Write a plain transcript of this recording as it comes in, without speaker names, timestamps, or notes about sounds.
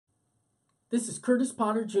This is Curtis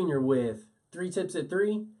Potter Jr. with 3 Tips at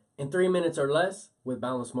 3 in 3 minutes or less with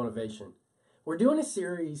Balanced Motivation. We're doing a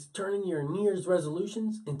series turning your New Year's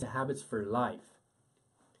resolutions into habits for life.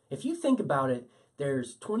 If you think about it,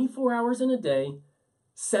 there's 24 hours in a day,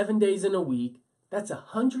 7 days in a week. That's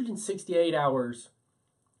 168 hours.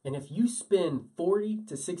 And if you spend 40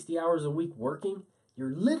 to 60 hours a week working,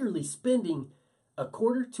 you're literally spending a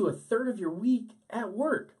quarter to a third of your week at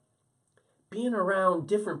work. Being around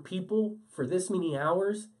different people for this many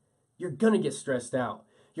hours, you're going to get stressed out.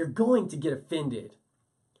 You're going to get offended.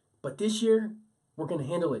 But this year, we're going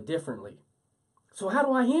to handle it differently. So how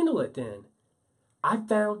do I handle it then? I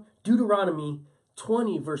found Deuteronomy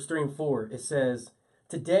 20 verse 3 and 4. It says,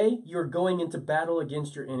 "Today you are going into battle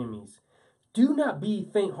against your enemies. Do not be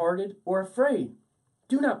faint-hearted or afraid.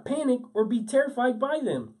 Do not panic or be terrified by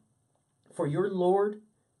them. For your Lord,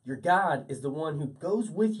 your God, is the one who goes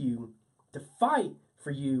with you to fight for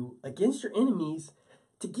you against your enemies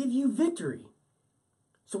to give you victory."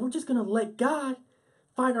 So we're just going to let God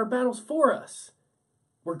fight our battles for us.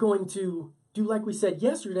 We're going to do like we said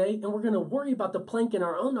yesterday, and we're going to worry about the plank in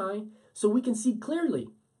our own eye so we can see clearly.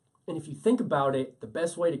 And if you think about it, the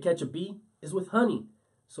best way to catch a bee is with honey.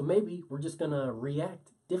 So maybe we're just going to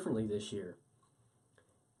react differently this year.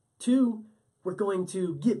 2, we're going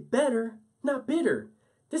to get better, not bitter.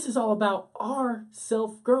 This is all about our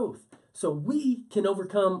self-growth, so we can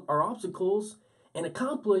overcome our obstacles and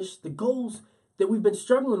accomplish the goals that we've been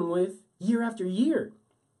struggling with year after year.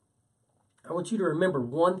 I want you to remember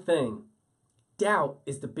one thing. Doubt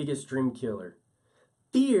is the biggest dream killer.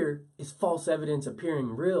 Fear is false evidence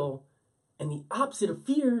appearing real, and the opposite of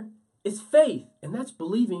fear is faith, and that's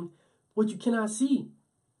believing what you cannot see.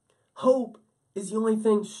 Hope is the only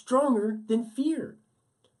thing stronger than fear.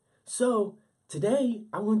 So today,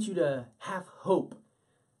 I want you to have hope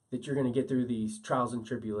that you're going to get through these trials and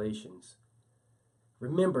tribulations.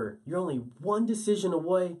 Remember, you're only one decision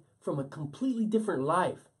away from a completely different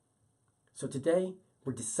life. So today,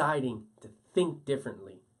 we're deciding to think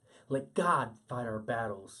differently. Let God fight our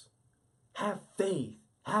battles. Have faith.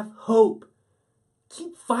 Have hope.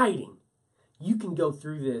 Keep fighting. You can go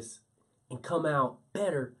through this and come out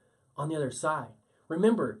better on the other side.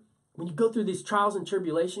 Remember, when you go through these trials and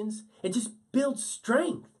tribulations, it just builds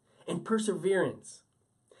strength and perseverance.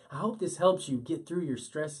 I hope this helps you get through your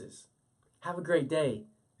stresses. Have a great day.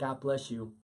 God bless you.